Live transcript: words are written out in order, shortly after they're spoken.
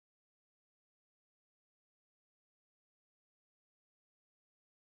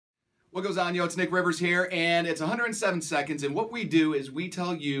What goes on, yo? It's Nick Rivers here, and it's 107 seconds, and what we do is we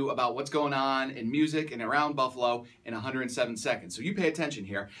tell you about what's going on in music and around Buffalo in 107 seconds. So you pay attention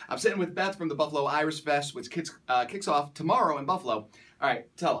here. I'm sitting with Beth from the Buffalo Irish Fest, which kicks off tomorrow in Buffalo. All right,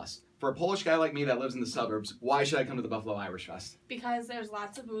 tell us, for a Polish guy like me that lives in the suburbs, why should I come to the Buffalo Irish Fest? Because there's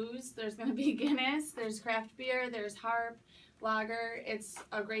lots of booze, there's going to be Guinness, there's craft beer, there's harp, lager. It's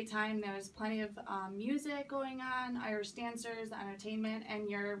a great time. There's plenty of music going on, Irish dancers, entertainment, and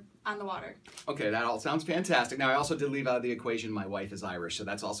you're on the water. Okay, that all sounds fantastic. Now, I also did leave out of the equation my wife is Irish, so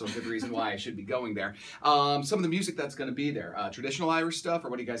that's also a good reason why I should be going there. Some of the music that's going to be there, traditional Irish stuff, or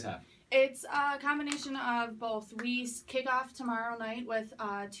what do you guys have? It's a combination of both. We kick off tomorrow night with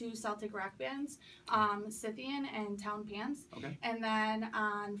two Celtic rock bands, Scythian and Town Pants. Okay. And then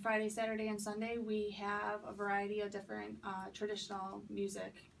on Friday, Saturday, and Sunday, we have a variety of different traditional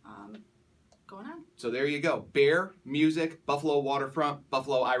music going on. So there you go. Beer, music, Buffalo Waterfront,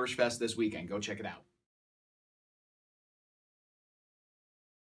 Buffalo Irish Fest this weekend. Go check it out.